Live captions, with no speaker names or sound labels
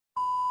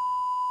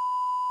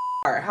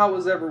Alright, how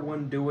is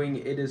everyone doing?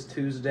 It is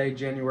Tuesday,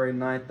 January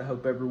 9th. I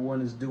hope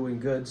everyone is doing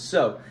good.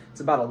 So,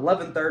 it's about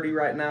 11:30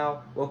 right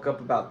now. Woke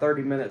up about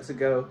 30 minutes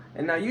ago.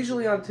 And now,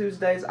 usually on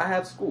Tuesdays, I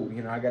have school.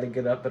 You know, I got to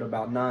get up at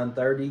about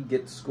 9:30,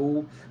 get to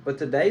school. But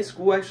today,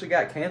 school actually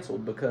got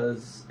canceled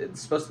because it's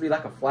supposed to be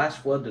like a flash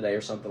flood today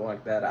or something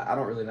like that. I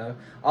don't really know.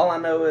 All I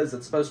know is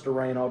it's supposed to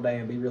rain all day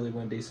and be really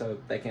windy, so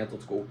they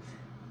canceled school.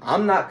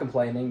 I'm not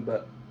complaining,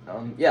 but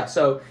yeah,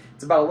 so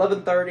it's about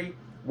 11:30.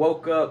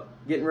 Woke up,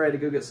 getting ready to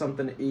go get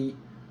something to eat.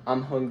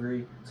 I'm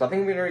hungry, so I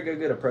think I'm getting ready to go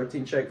get a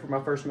protein shake for my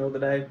first meal of the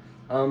day.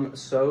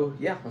 So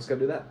yeah, let's go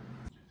do that.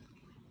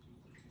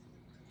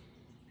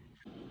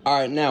 All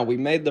right, now we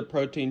made the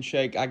protein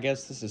shake. I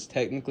guess this is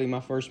technically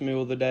my first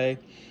meal of the day.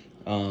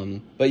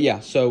 But yeah,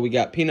 so we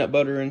got peanut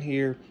butter in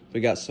here.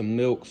 We got some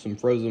milk, some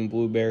frozen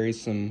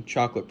blueberries, some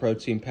chocolate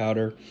protein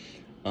powder,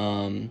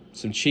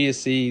 some chia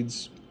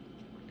seeds.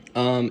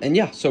 And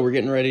yeah, so we're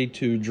getting ready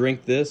to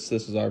drink this.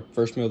 This is our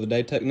first meal of the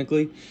day,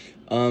 technically.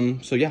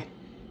 So yeah.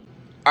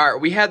 All right,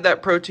 we had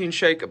that protein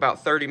shake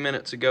about 30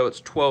 minutes ago.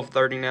 It's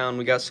 12:30 now, and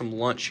we got some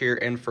lunch here.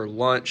 And for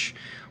lunch,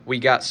 we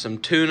got some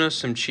tuna,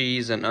 some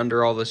cheese, and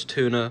under all this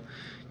tuna,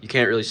 you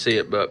can't really see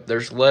it, but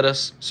there's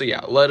lettuce. So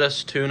yeah,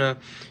 lettuce, tuna,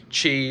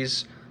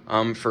 cheese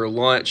for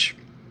lunch.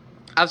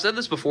 I've said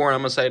this before, and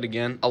I'm going to say it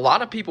again. A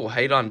lot of people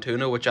hate on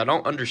tuna, which I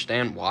don't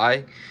understand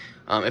why.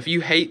 If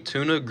you hate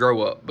tuna,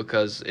 grow up,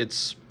 because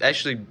it's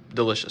actually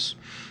delicious.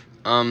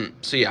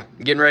 So yeah,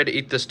 getting ready to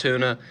eat this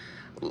tuna.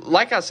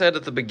 Like I said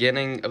at the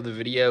beginning of the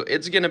video,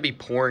 it's going to be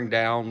pouring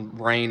down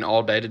rain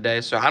all day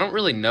today, so I don't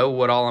really know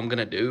what all I'm going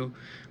to do.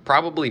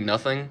 Probably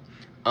nothing.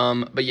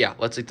 But yeah,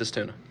 let's eat this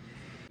tuna.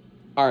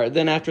 All right,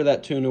 then after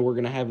that tuna, we're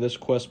going to have this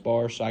Quest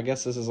bar. So I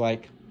guess this is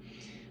like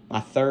my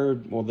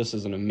third, well, this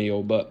isn't a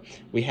meal, but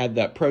we had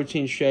that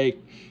protein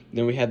shake,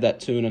 then we had that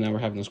tuna, now we're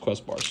having this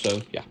Quest bar.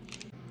 So yeah.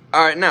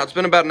 All right, now it's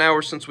been about an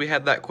hour since we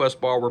had that Quest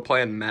bar. We're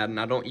playing Madden.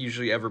 I don't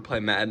usually ever play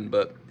Madden,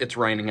 but it's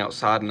raining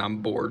outside and I'm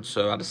bored,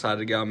 so I decided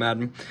to go on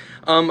Madden.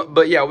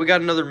 But yeah, we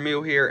got another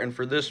meal here, and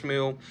for this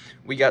meal,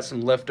 we got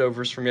some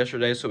leftovers from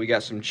yesterday. So we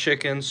got some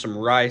chicken, some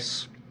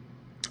rice,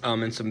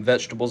 and some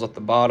vegetables at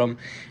the bottom.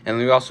 And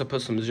we also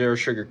put some zero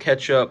sugar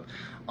ketchup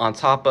on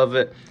top of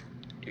it.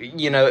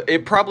 You know,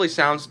 it probably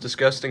sounds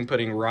disgusting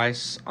putting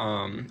rice,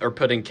 or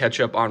putting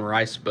ketchup on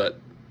rice, but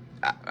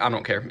I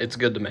don't care. It's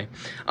good to me.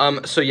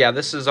 So yeah,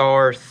 this is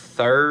our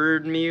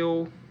third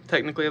meal,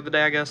 technically, of the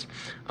day, I guess.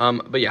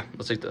 But yeah,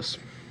 let's eat this.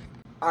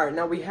 All right,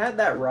 now we had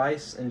that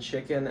rice and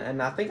chicken,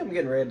 and I think I'm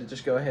getting ready to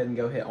just go ahead and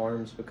go hit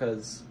arms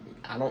because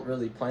I don't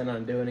really plan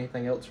on doing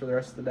anything else for the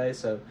rest of the day,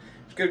 so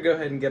it's good to go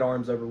ahead and get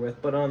arms over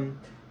with. But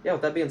yeah,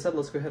 with that being said,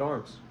 let's go hit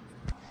arms.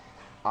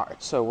 All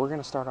right, so we're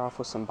going to start off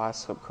with some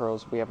bicep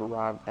curls. We have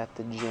arrived at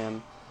the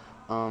gym.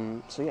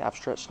 So yeah, I've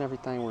stretched and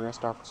everything. We're going to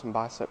start with some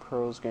bicep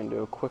curls. Going to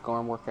do a quick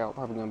arm workout.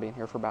 Probably going to be in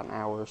here for about an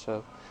hour or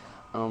so.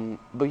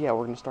 But yeah,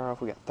 we're going to start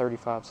off. We got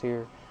 35s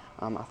here.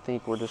 I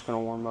think we're just going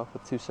to warm up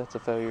with 2 sets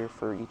of failure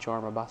for each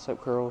arm of bicep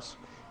curls.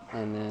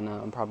 And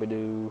then probably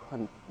do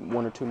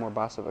 1 or 2 more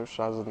bicep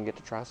exercises and get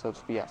to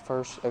triceps. But yeah,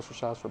 first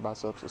exercise for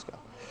biceps. Let's go.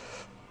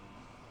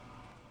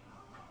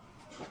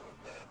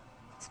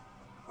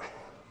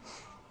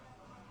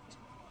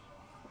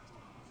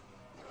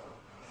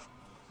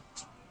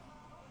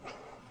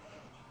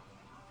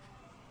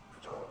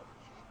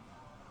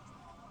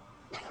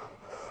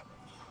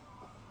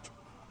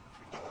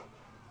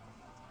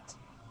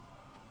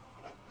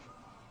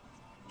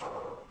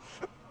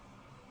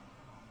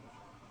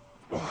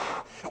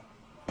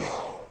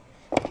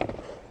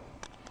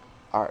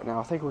 All right, now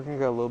I think we're going to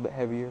go a little bit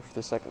heavier for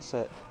the second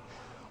set.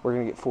 We're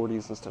going to get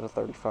 40s instead of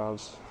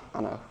 35s.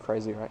 I know,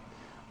 crazy, right?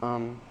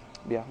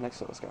 Yeah, next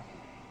set, let's go.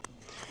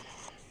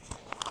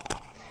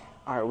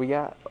 All right, we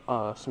got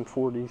some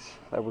 40s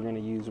that we're going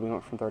to use. We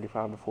went from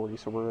 35 to 40,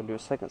 so we're going to do a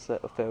second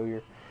set of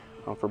failure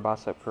for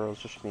bicep curls.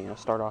 Just, you know,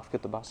 start off,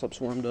 get the biceps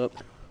warmed up.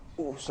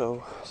 Ooh,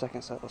 so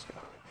second set, let's go.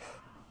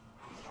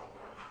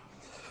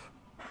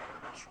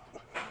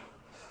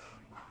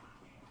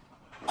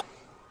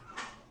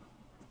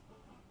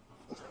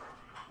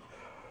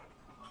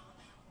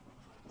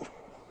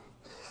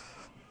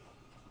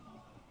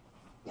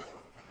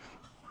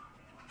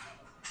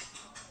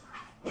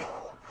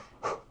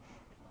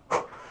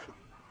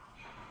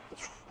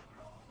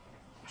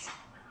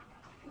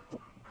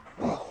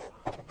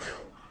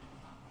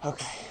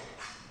 Okay,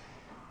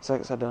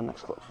 second set done,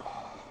 next clip.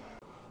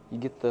 You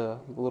get the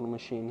little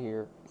machine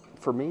here.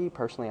 For me,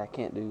 personally, I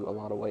can't do a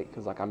lot of weight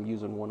because, like, I'm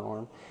using one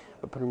arm.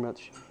 But pretty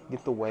much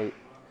get the weight,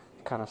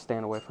 kind of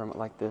stand away from it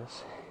like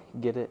this,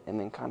 get it, and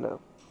then kind of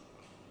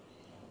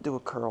do a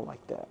curl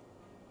like that.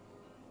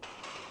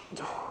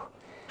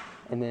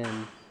 And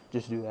then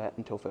just do that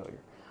until failure.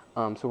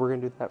 So we're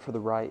going to do that for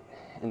the right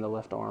and the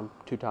left arm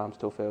 2 times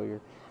till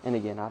failure. And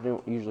again, I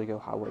don't usually go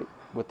high weight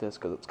with this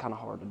because it's kind of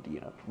hard to,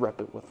 you know, rep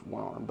it with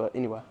one arm. But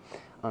anyway,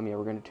 yeah,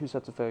 we're going to do 2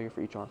 sets of failure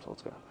for each arm, so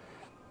let's go.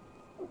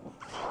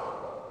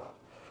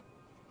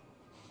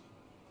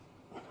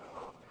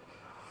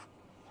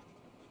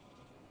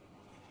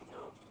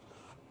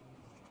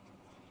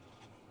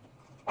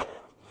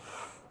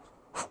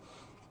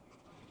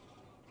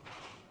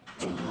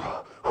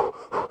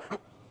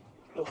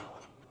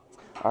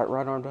 All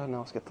right, right arm done. Now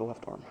let's get the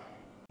left arm.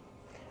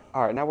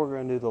 All right, now we're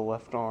going to do the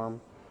left arm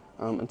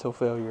until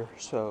failure.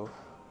 So,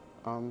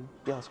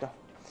 yeah, let's go.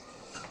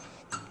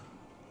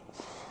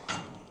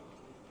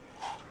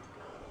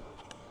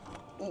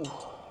 Ooh.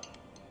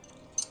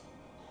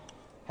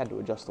 Had to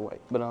adjust the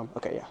weight, but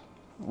okay, yeah.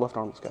 Left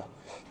arm, let's go.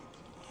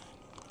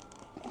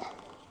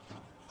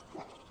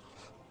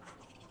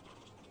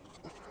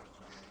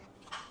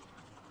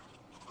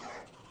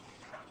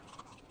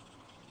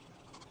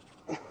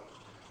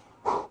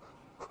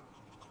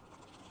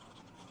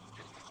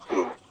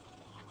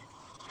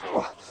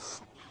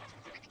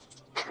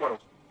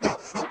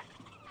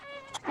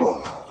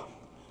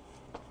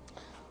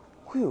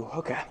 Whew,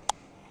 okay.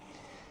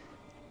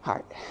 All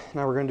right,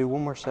 now we're gonna do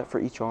one more set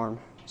for each arm.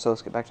 So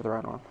let's get back to the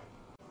right arm.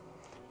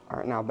 All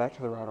right, now back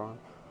to the right arm.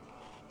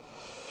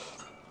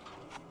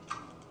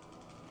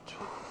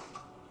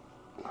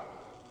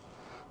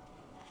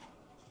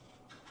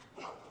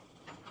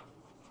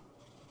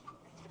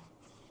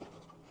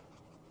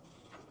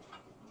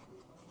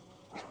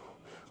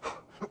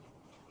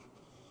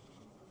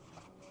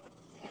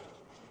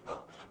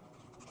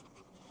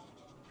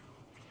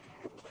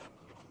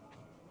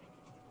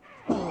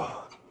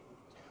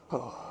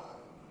 Oh.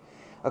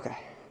 Okay,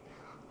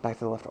 back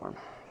to the left arm.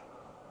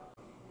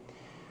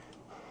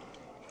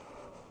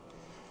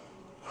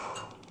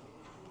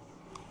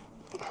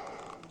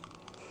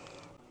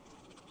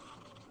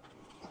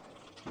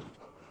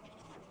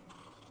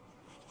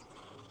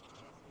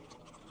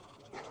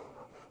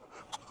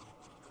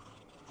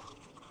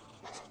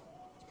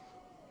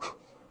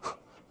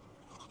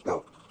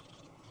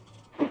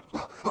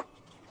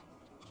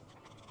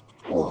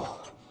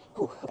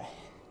 Okay.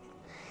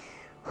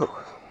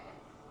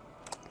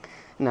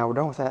 Now we're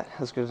done with that.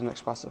 Let's go to the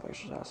next bicep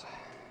exercise.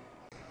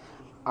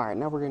 All right,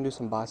 now we're gonna do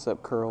some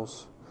bicep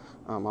curls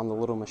on the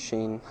little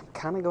machine. I'm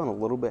kind of going a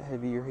little bit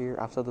heavier here.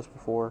 I've said this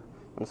before.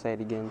 I'm gonna say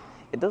it again.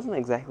 It doesn't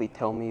exactly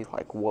tell me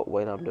like what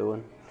weight I'm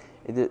doing.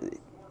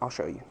 I'll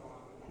show you.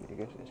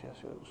 Yes.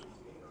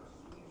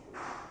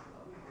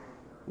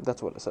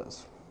 That's what it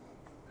says.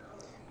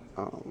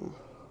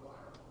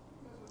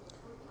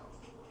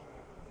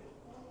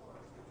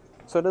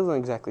 So it doesn't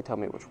exactly tell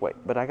me which weight,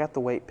 but I got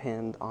the weight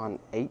pinned on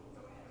 8,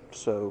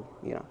 so,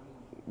 you know,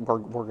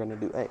 we're going to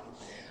do 8.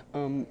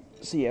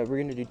 So yeah, we're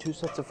going to do 2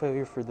 sets of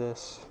failure for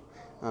this,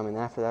 and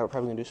after that we're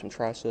probably going to do some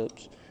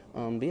triceps.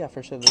 But yeah,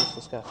 first set of this,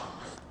 let's go.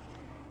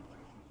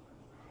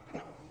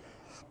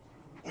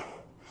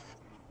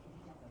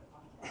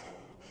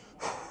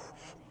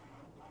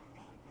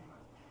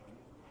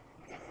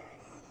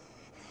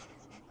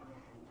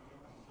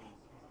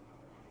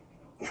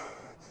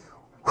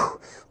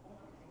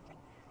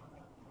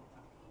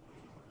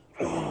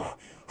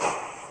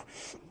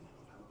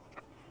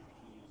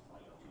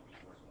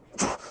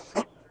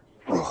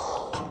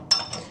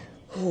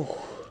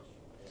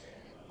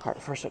 All right,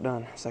 first set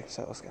done. Second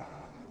set, let's go.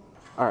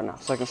 All right, now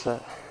second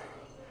set,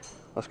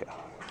 let's go.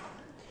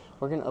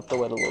 We're gonna up the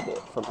weight a little bit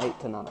from 8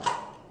 to 9,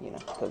 you know,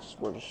 because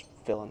we're just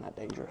feeling that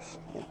dangerous,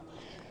 you know.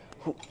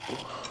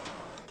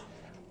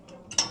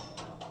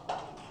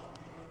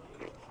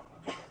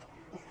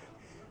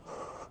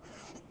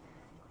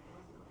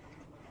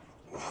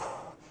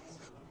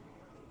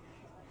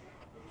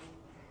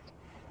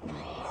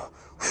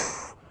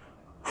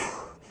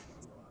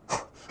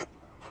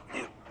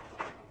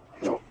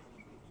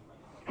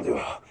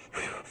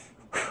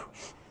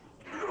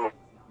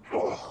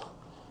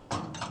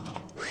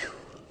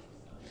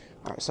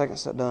 All right, second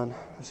set done.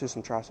 Let's do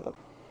some tricep.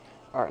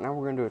 All right, now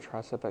we're gonna do a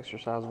tricep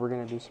exercise. We're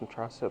gonna do some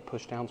tricep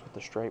push downs with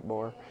the straight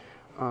bar.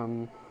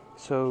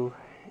 So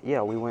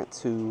yeah, we went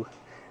to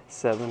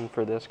 7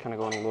 for this, kind of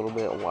going a little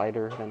bit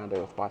lighter than I did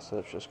with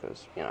biceps, just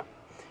because, you know,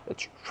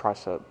 it's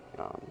tricep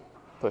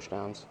push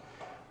downs.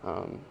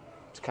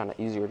 It's kind of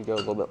easier to go a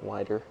little bit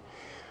lighter,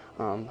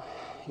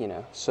 you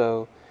know.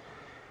 So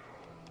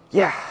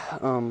yeah,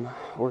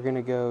 we're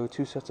gonna go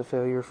 2 sets of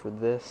failure for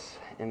this,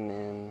 and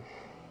then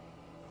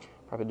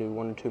probably do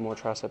 1 or 2 more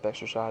tricep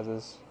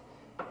exercises,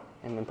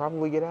 and then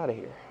probably get out of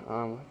here.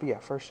 But yeah,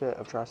 first set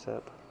of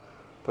tricep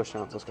push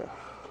downs, let's go.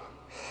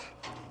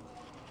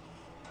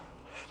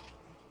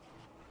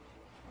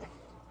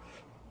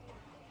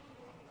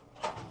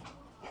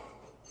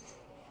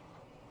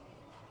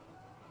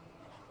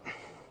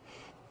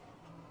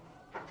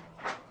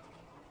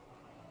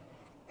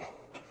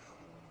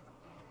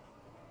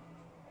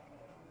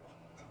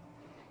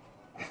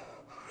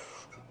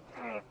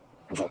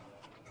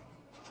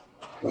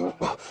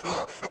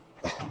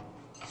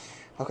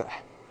 Okay,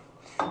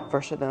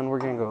 first set done. We're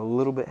gonna go a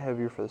little bit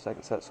heavier for the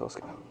second set, so let's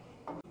go.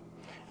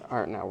 All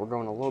right, now we're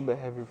going a little bit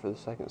heavier for the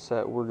second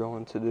set. We're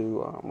going to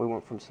do, we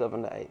went from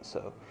 7 to 8,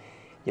 so,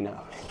 you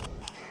know,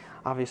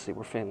 obviously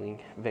we're feeling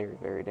very,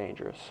 very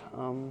dangerous.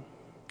 But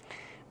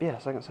yeah,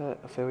 second set,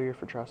 a failure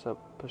for tricep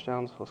push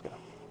downs, let's go.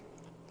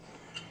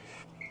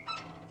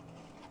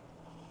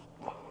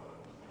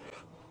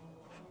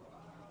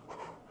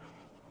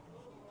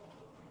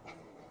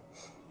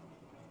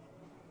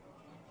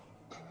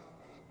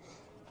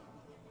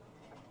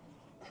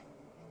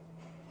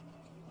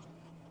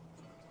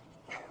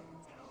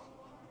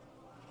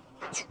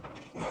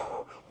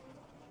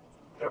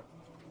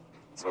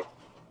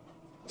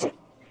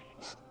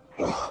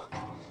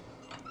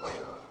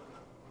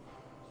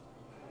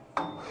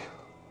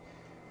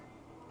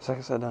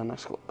 Second set done,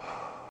 next squat.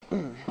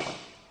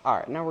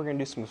 Alright, now we're going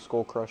to do some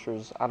skull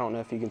crushers. I don't know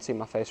if you can see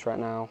my face right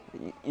now.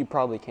 You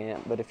probably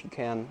can't, but if you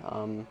can,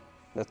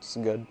 that's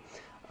good.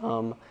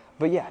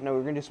 But yeah, no,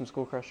 we're going to do some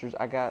skull crushers.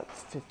 I got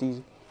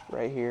 50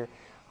 right here.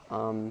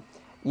 You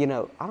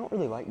know, I don't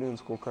really like doing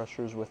skull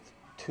crushers with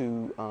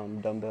two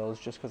dumbbells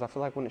just because I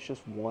feel like when it's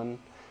just one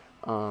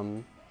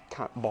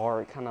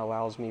bar, it kind of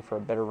allows me for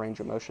a better range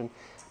of motion.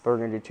 But we're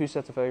going to do 2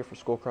 sets of failure for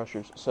skull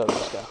crushers, so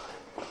let's go.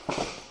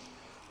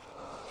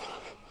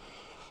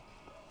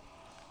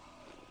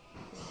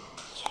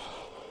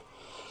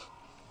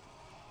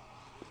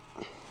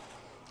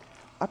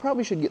 I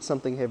probably should get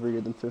something heavier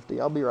than 50.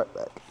 I'll be right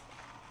back.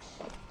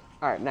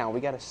 All right, now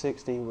we got a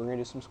 60. We're gonna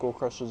do some skull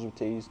crushers with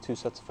these, 2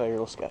 sets of failure.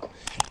 Let's go.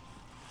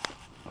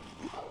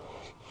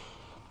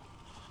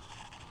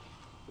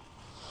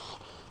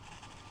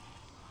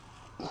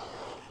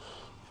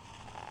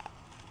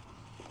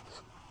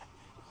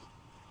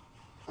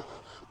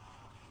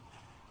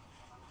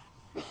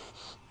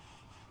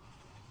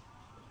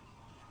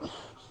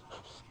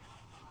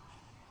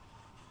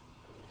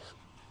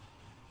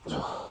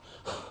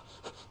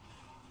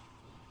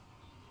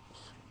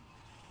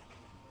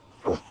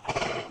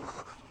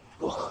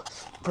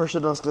 First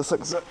done, let's go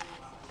second set.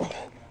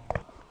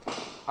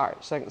 All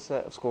right, second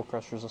set of skull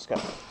crushers. Let's go.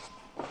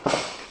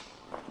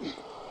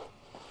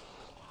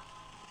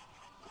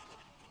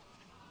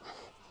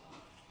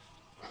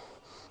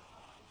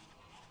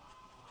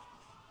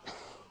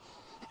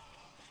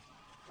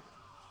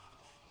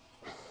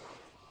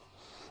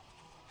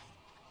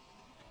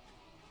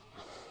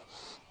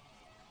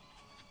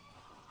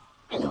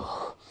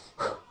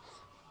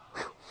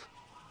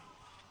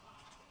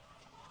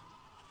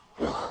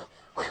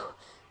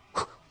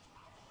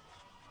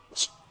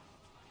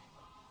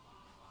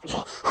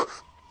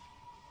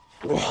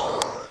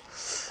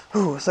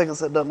 Ooh, second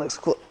set done, next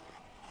clip.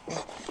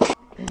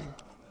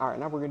 All right,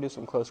 now we're gonna do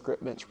some close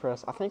grip bench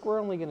press. I think we're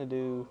only gonna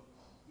do,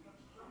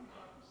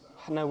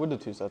 no, we'll do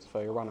 2 sets of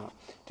failure, why not?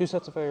 2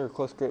 sets of failure,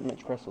 close grip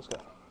bench press, let's go.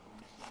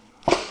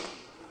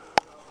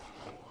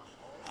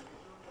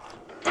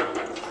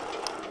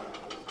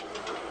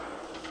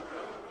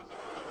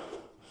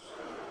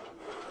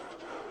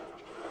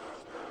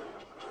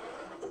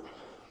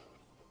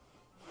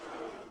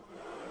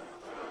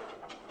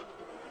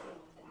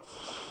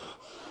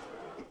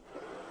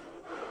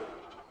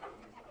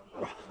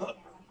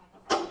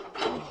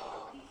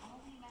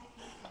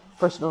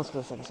 First done, let's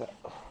go second set.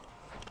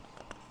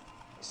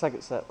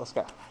 Second set, let's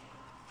go.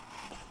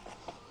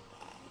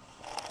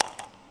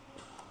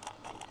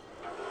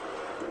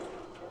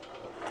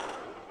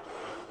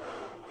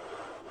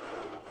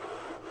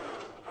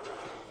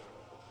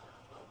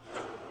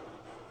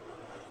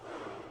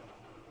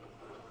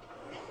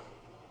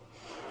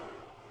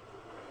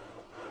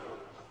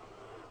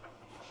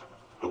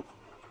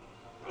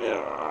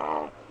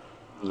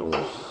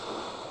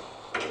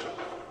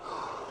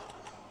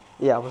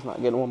 Yeah, I was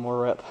not getting one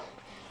more rep.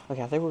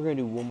 Okay, I think we're gonna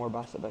do one more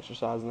bicep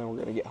exercise and then we're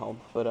gonna get home.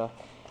 But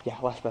yeah,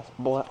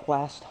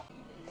 last.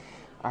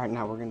 All right,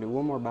 now we're gonna do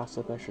one more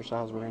bicep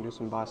exercise. We're gonna do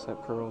some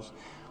bicep curls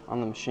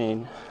on the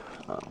machine.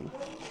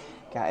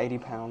 Got 80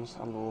 pounds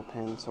on the little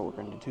pin, so we're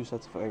gonna do 2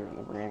 sets of failure and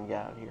then we're gonna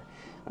get out of here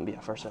and be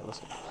our first set. Let's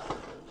go.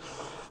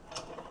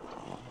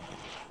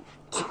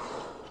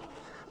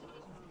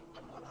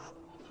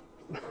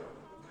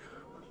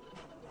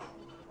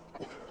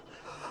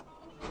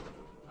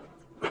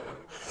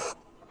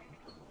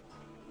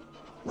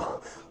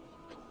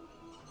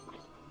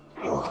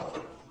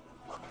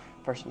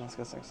 First one, let's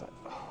go second set.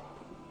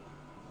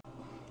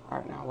 All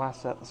right, now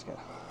last set, let's go.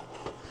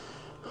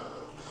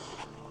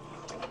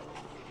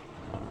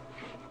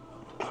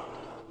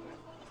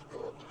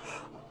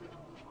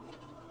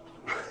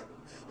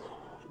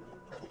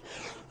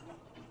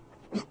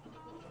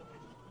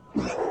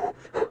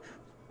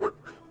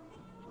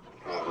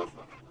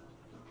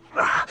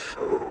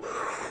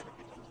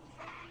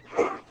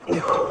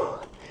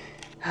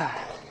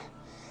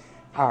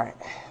 All right,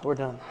 we're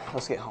done.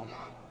 Let's get home.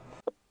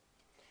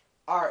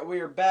 Alright, we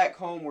are back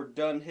home. We're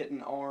done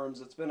hitting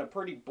arms. It's been a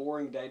pretty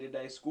boring day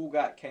today. School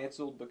got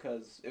canceled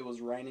because it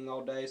was raining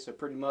all day, so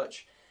pretty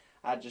much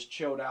I just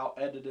chilled out,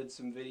 edited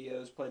some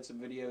videos, played some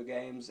video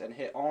games, and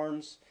hit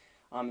arms.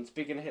 And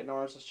speaking of hitting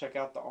arms, let's check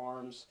out the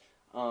arms.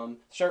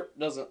 Shirt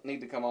doesn't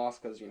need to come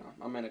off because, you know,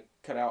 I'm going to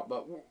cut out,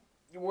 but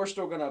we're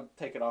still going to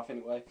take it off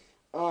anyway.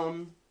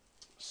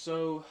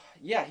 So,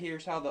 yeah,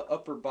 here's how the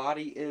upper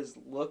body is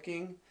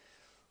looking.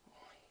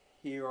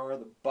 Here are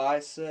the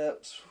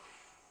biceps.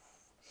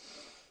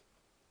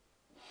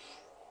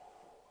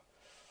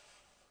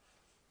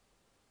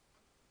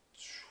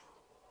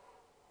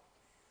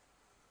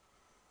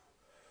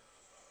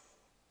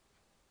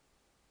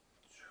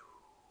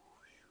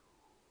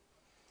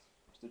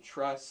 The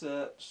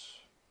triceps.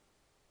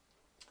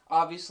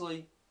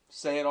 Obviously,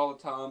 say it all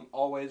the time,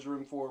 always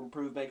room for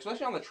improvement,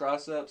 especially on the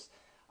triceps.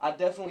 I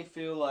definitely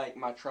feel like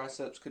my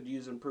triceps could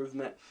use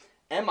improvement,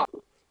 and my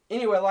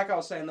Anyway, like I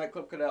was saying, that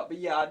clip cut out. But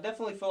yeah, I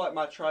definitely feel like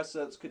my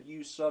triceps could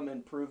use some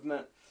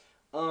improvement.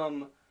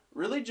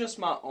 Really just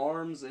my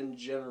arms in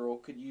general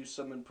could use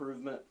some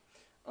improvement.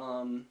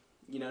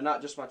 You know,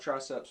 not just my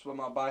triceps, but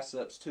my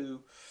biceps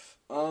too.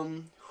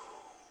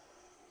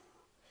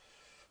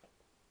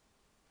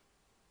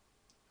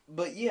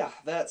 But yeah,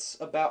 that's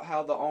about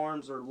how the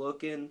arms are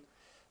looking.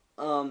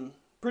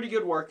 Pretty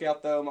good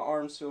workout though. My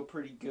arms feel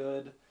pretty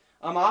good.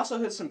 I also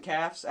hit some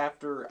calves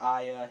after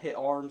I hit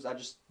arms. I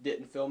just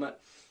didn't film it.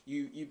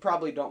 You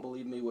probably don't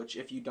believe me, which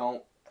if you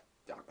don't,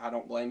 I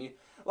don't blame you.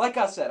 Like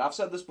I said, I've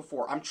said this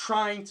before. I'm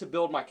trying to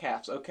build my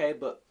calves, okay?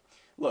 But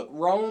look,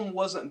 Rome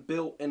wasn't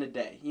built in a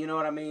day. You know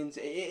what I mean?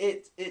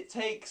 It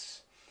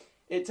takes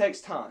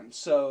time.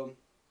 So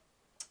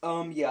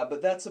yeah,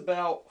 but that's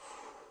about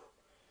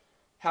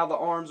how the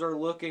arms are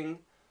looking.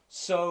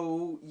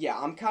 So yeah,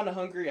 I'm kind of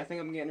hungry. I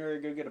think I'm getting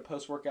ready to go get a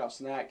post-workout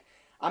snack.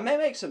 I may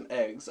make some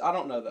eggs. I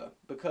don't know though,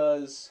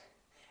 because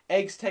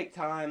eggs take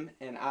time,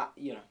 and I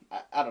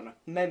don't know.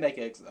 May make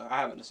eggs though. I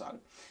haven't decided.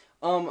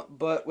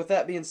 But with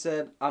that being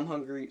said, I'm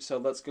hungry, so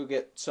let's go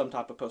get some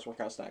type of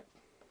post-workout snack.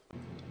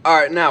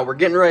 Alright, now we're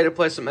getting ready to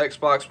play some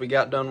Xbox. We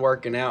got done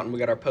working out, and we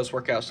got our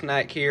post-workout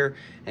snack here.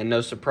 And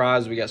no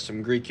surprise, we got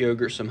some Greek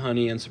yogurt, some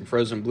honey, and some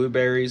frozen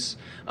blueberries.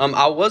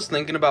 I was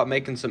thinking about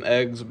making some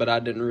eggs, but I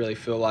didn't really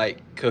feel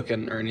like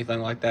cooking or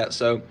anything like that.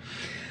 So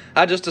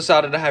I just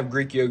decided to have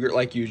Greek yogurt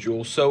like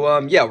usual. So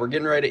yeah, we're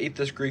getting ready to eat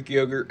this Greek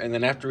yogurt. And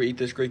then after we eat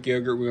this Greek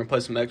yogurt, we're going to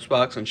play some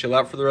Xbox and chill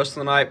out for the rest of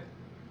the night.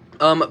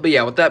 But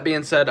yeah, with that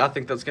being said, I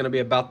think that's going to be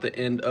about the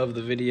end of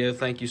the video.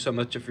 Thank you so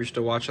much if you're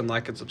still watching.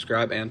 Like and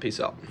subscribe, and peace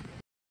out.